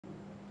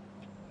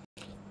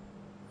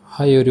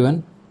Hi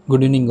everyone,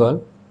 good evening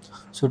all.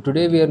 So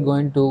today we are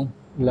going to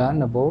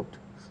learn about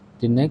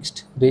the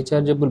next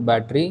rechargeable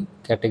battery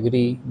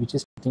category, which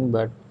is nothing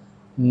but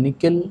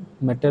nickel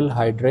metal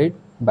hydride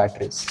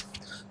batteries.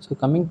 So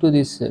coming to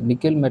this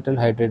nickel metal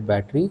hydride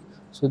battery,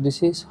 so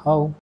this is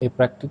how a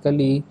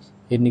practically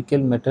a nickel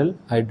metal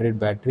hydride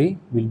battery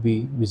will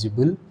be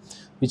visible,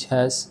 which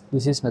has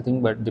this is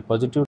nothing but the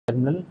positive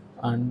terminal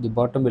and the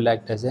bottom will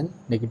act as a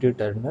negative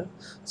terminal.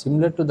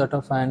 Similar to that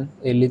of a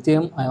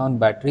lithium ion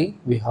battery,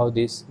 we have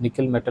this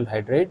nickel metal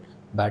hydride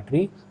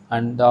battery,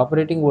 and the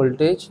operating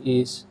voltage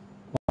is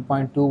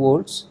 1.2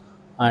 volts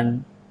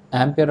and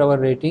ampere hour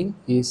rating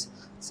is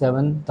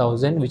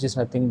 7000, which is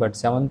nothing but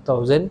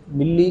 7000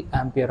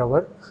 milliampere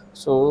hour.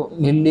 So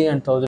milli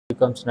and 1000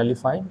 becomes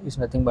nullified, is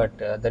nothing but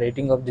the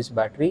rating of this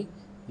battery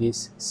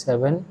is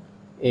 7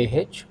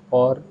 ah,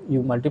 or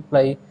you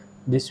multiply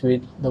this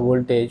with the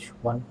voltage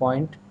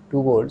 1.2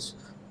 volts,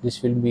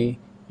 this will be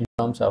in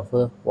terms of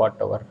watt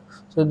hour.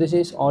 So this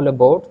is all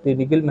about the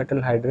nickel metal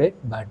hydride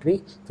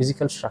battery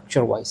physical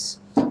structure wise.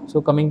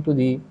 So coming to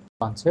the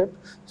concept,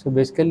 so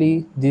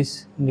basically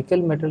this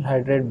nickel metal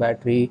hydride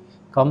battery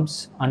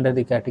comes under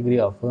the category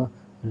of a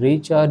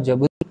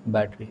rechargeable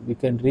battery. We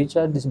can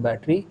recharge this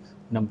battery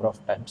number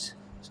of times.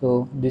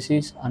 So this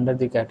is under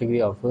the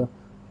category of a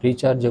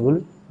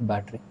rechargeable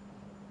battery.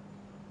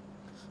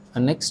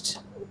 And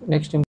next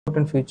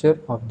important feature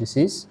of this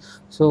is,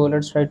 so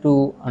let's try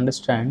to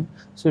understand.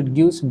 So it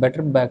gives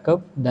better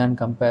backup than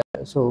compare.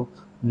 So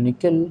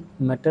nickel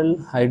metal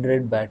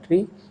hydride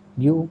battery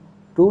give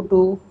 2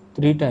 to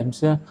 3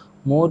 times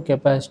more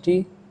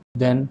capacity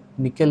than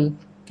nickel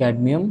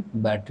cadmium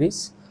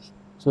batteries.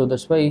 So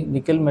that's why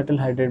nickel metal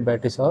hydride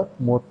batteries are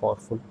more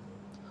powerful.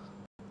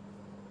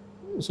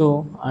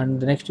 So, and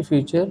the next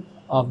feature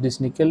of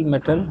this nickel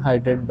metal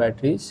hydride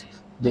batteries,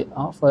 they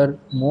offer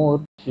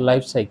more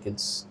life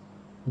cycles.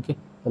 Okay,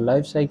 the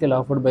life cycle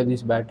offered by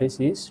these batteries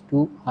is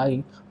too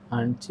high,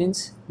 and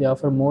since they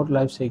offer more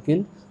life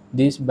cycle,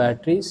 these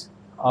batteries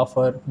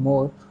offer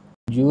more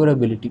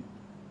durability.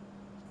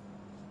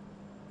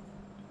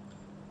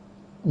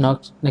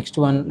 Next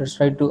one, let's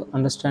try to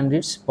understand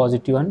its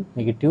positive and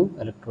negative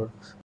electrode.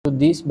 So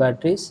these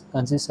batteries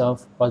consist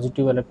of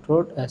positive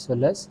electrode as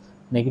well as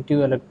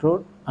negative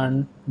electrode,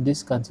 and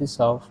this consists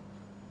of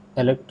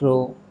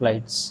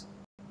electrolytes.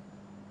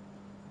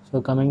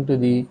 So coming to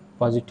the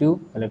positive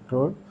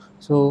electrode,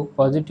 so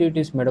positive, it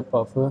is made up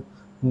of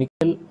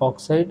nickel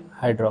oxide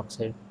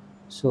hydroxide.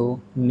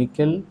 So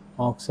nickel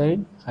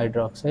oxide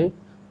hydroxide,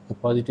 the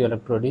positive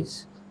electrode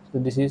is, so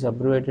this is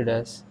abbreviated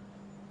as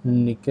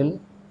nickel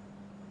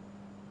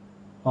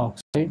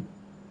oxide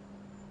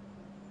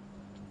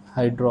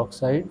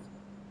hydroxide.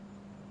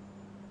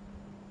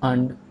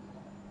 And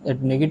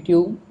at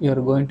negative you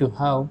are going to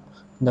have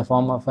the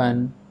form of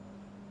an,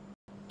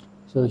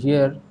 so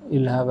here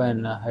you'll have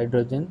an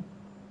hydrogen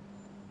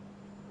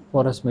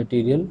porous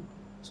material,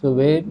 so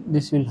where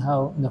this will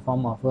have the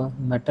form of a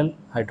metal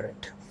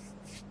hydride.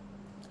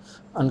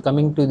 And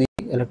coming to the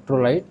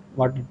electrolyte,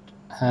 what it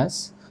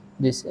has,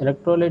 this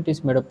electrolyte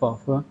is made up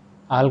of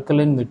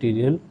alkaline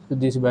material. So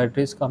these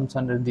batteries comes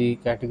under the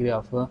category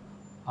of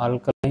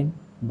alkaline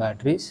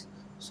batteries.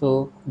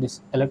 So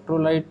this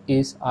electrolyte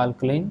is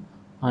alkaline,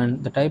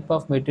 and the type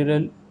of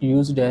material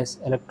used as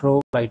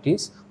electrolyte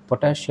is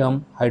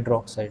potassium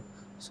hydroxide.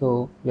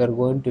 So we are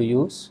going to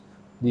use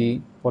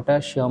the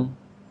potassium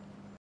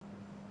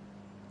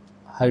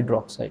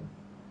hydroxide.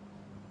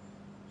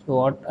 So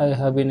what I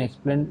have been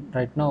explained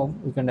right now,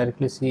 you can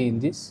directly see in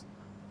this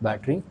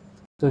battery.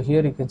 So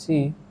here you can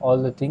see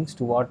all the things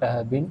to what I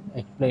have been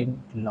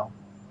explained till now.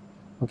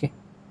 Okay,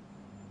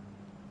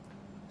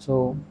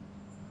 so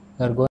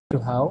we are going to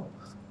have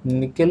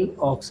nickel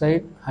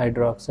oxide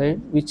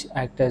hydroxide, which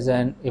act as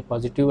a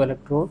positive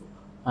electrode,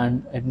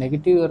 and at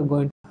negative you are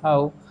going to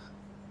have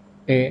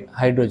a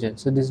hydrogen.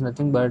 So this is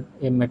nothing but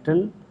a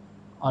metal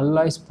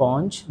alloy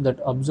sponge that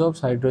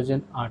absorbs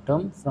hydrogen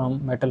atom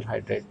from metal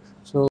hydride.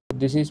 So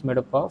this is made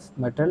up of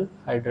metal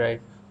hydride,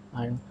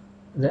 and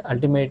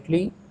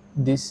ultimately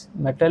this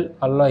metal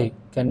alloy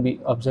can be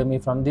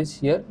observed from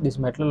this. Here this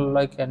metal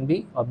alloy can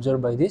be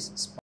observed by this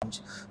sponge.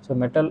 So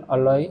metal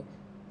alloy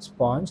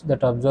sponge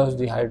that absorbs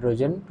the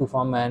hydrogen to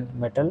form an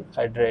metal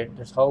hydride.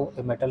 That's how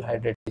a metal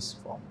hydride is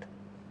formed.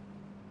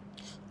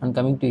 And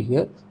coming to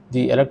here,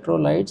 the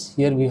electrolytes,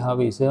 here we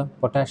have is a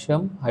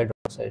potassium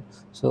hydroxide.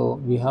 So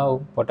we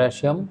have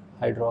potassium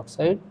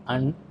hydroxide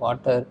and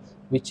water,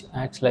 which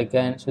acts like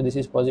an, so this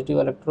is positive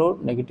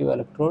electrode, negative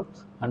electrode,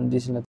 and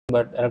this is nothing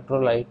but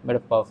electrolyte made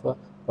up of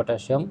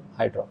potassium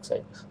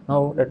hydroxide.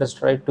 Now let us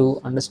try to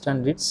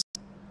understand its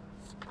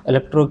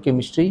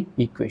electrochemistry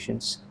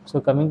equations. So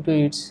coming to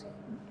its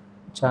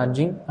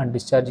charging and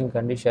discharging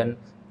condition,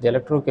 the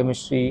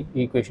electrochemistry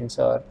equations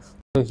are,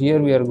 so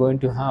here we are going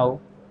to have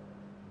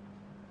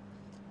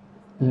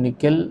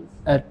nickel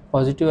at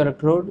positive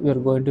electrode, we are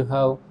going to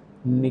have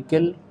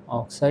nickel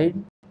oxide,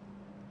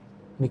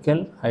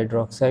 nickel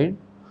hydroxide,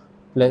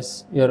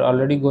 plus you are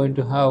already going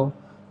to have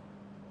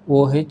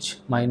OH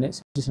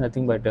minus, which is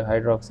nothing but a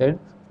hydroxide,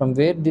 from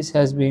where this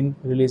has been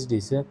released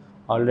is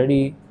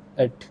already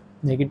at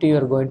negative you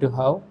are going to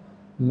have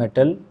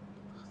metal,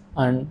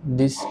 and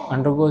this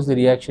undergoes the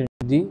reaction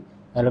with the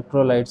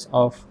electrolytes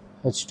of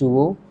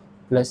H2O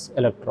plus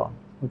electron.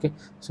 Okay,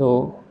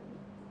 so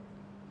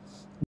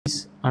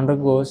this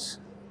undergoes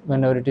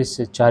whenever it is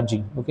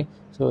charging. Okay,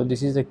 so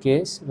this is the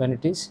case when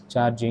it is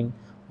charging,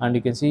 and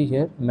you can see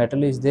here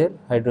metal is there,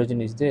 hydrogen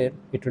is there,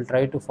 it will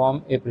try to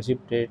form a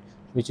precipitate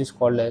which is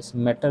called as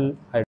metal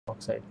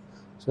hydroxide.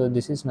 So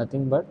this is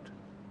nothing but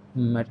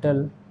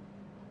metal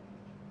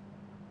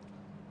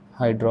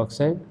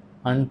hydroxide,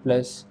 and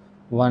plus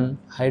one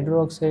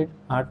hydroxide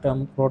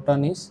atom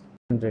proton is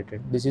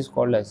generated. This is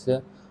called as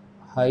a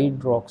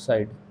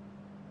hydroxide.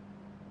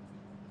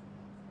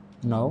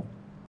 Now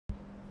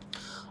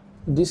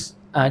this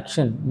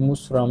action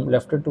moves from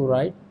left to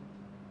right,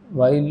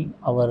 while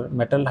our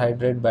metal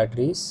hydride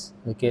batteries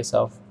in the case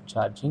of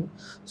charging.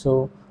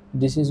 So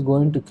this is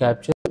going to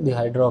capture the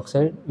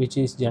hydroxide which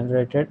is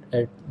generated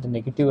at the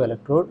negative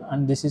electrode,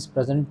 and this is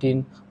present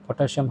in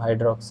potassium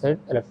hydroxide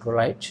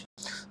electrolyte.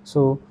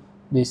 So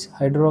this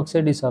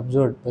hydroxide is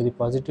absorbed by the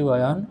positive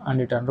ion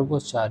and it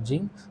undergoes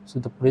charging. So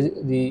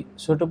the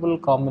suitable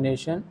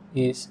combination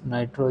is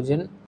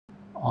nitrogen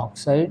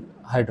oxide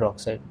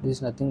hydroxide. This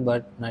is nothing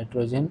but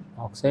nitrogen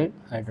oxide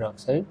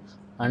hydroxide,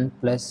 and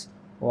plus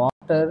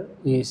water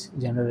is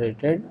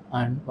generated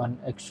and one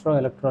extra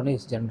electron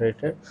is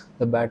generated.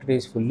 The battery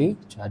is fully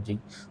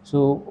charging.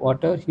 So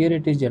water here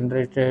it is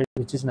generated,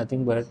 which is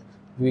nothing but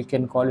we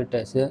can call it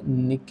as a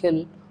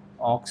nickel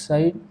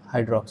oxide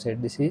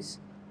hydroxide. This is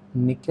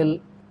nickel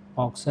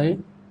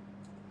oxide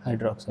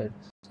hydroxide.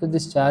 So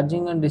this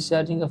charging and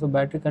discharging of a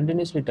battery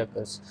continuously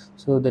occurs.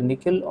 So the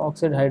nickel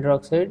oxide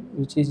hydroxide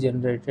which is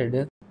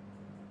generated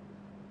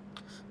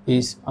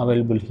is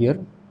available here.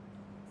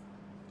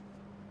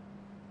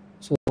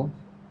 So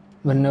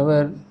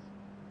whenever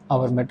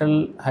our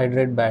metal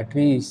hydride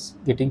battery is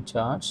getting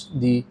charged,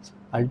 the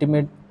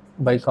ultimate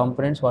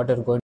bicomponents what are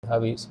going to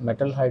have is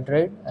metal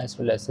hydride as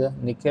well as a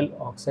nickel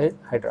oxide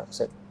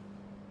hydroxide.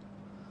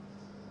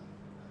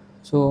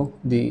 So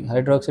the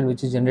hydroxide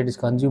which is generated is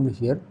consumed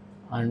here,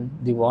 and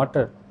the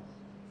water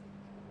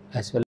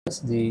as well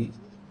as the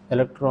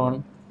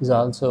electron is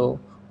also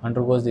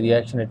undergoes the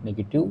reaction at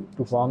negative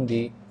to form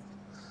the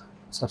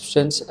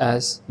substance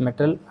as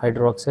metal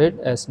hydroxide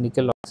as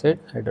nickel oxide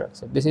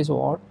hydroxide. This is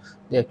what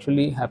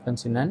actually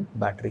happens in an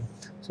battery.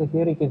 So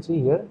here you can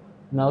see here,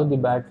 now the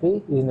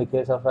battery is in the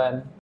case of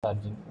an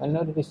charging.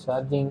 Whenever it is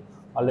charging,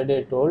 already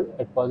I told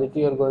at positive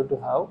you are going to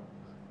have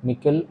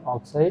nickel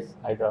oxide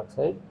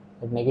hydroxide,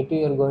 at negative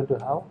you are going to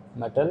have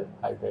metal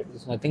hydride.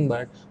 This is nothing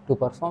but to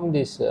perform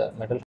this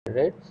metal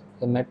hydride,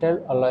 a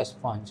metal alloy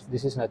sponge.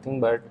 This is nothing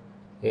but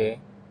a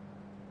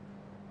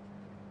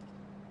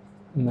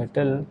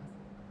metal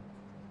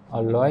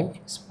alloy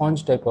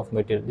sponge type of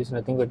material. This is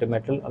nothing but a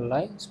metal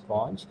alloy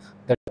sponge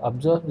that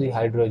absorbs the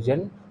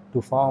hydrogen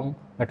to form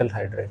metal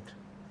hydride.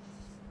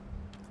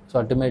 So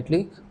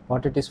ultimately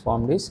what it is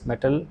formed is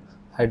metal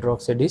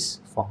hydroxide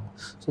is formed.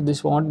 So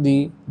this what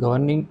the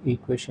governing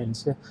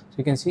equations. So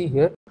you can see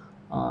here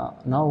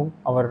now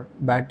our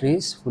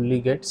batteries fully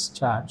gets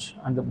charged,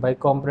 and the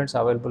bicomponents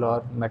available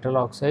are metal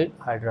oxide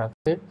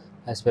hydroxide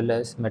as well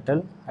as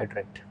metal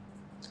hydride.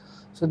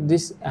 So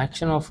this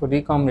action of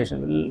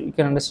recombination you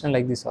can understand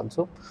like this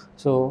also.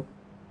 So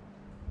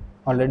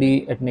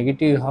already at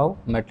negative you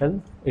have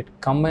metal, it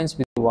combines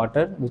with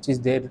water which is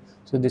there.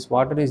 So this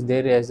water is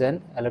there as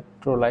an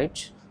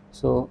electrolyte.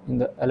 So in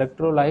the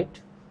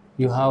electrolyte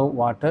you have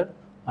water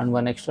and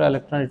one extra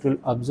electron it will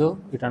absorb,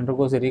 it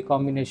undergoes a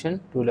recombination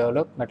to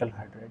develop metal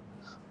hydride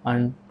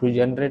and to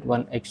generate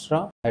one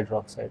extra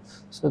hydroxide.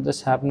 So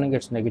this happening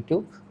gets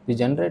negative, the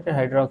generated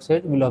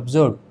hydroxide will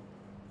absorb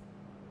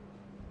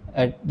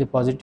at the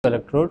positive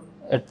electrode.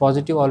 At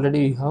positive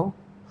already you have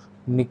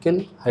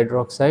nickel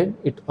hydroxide,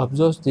 it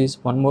absorbs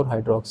this one more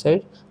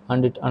hydroxide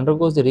and it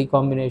undergoes the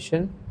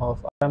recombination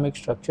of atomic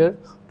structure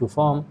to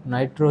form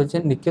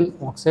nitrogen nickel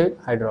oxide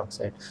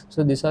hydroxide.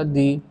 So these are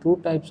the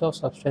two types of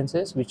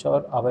substances which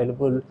are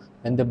available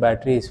when the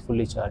battery is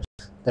fully charged.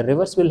 The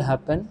reverse will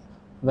happen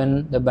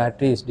when the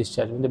battery is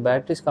discharged. When the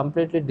battery is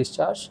completely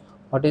discharged,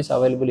 what is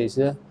available is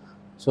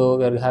so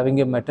we are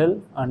having a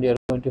metal and you are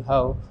going to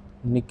have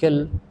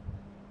nickel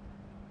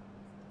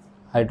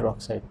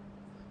hydroxide.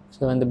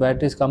 So when the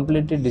battery is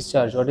completely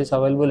discharged, what is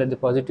available at the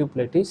positive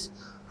plate is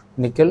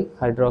nickel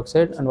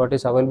hydroxide and what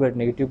is available at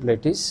negative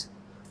plate is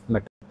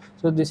metal.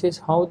 So this is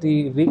how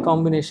the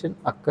recombination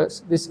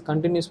occurs, this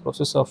continuous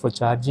process of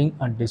charging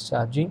and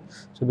discharging.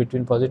 So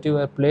between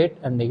positive plate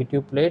and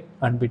negative plate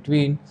and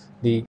between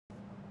the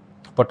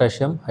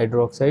potassium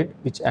hydroxide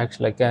which acts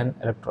like an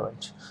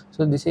electrolyte.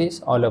 So this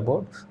is all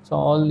about. So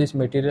all these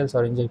materials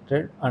are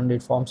injected and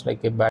it forms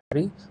like a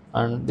battery,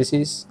 and this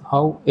is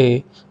how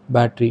a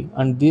battery,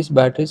 and these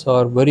batteries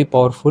are very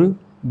powerful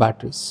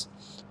batteries.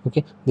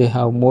 Okay, they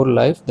have more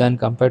life than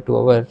compared to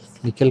our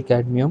nickel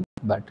cadmium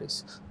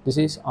batteries. This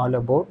is all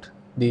about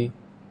the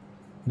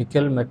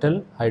nickel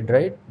metal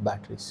hydride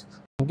batteries.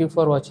 Thank you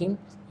for watching.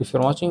 If you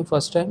are watching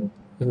first time,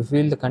 If you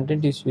feel the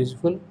content is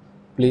useful,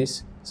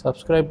 please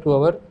subscribe to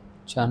our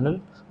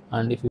channel,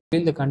 and if you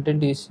feel the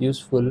content is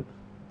useful,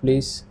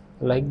 please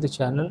like the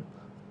channel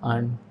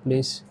and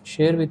please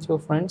share with your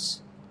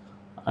friends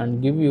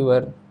and give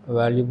your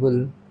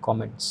valuable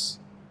comments.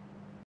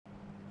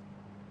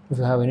 If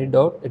you have any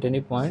doubt at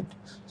any point,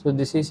 so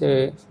this is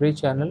a free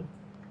channel,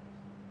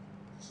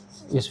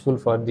 useful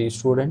for the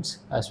students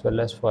as well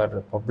as for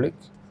the public.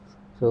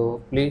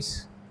 So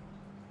please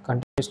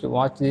continuously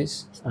watch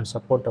this and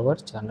support our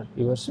channel.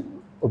 Yours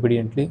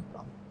obediently.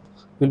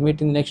 We'll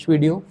meet in the next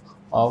video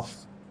of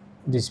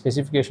the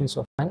specifications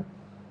of an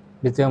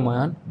lithium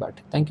ion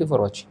battery. Thank you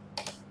for watching.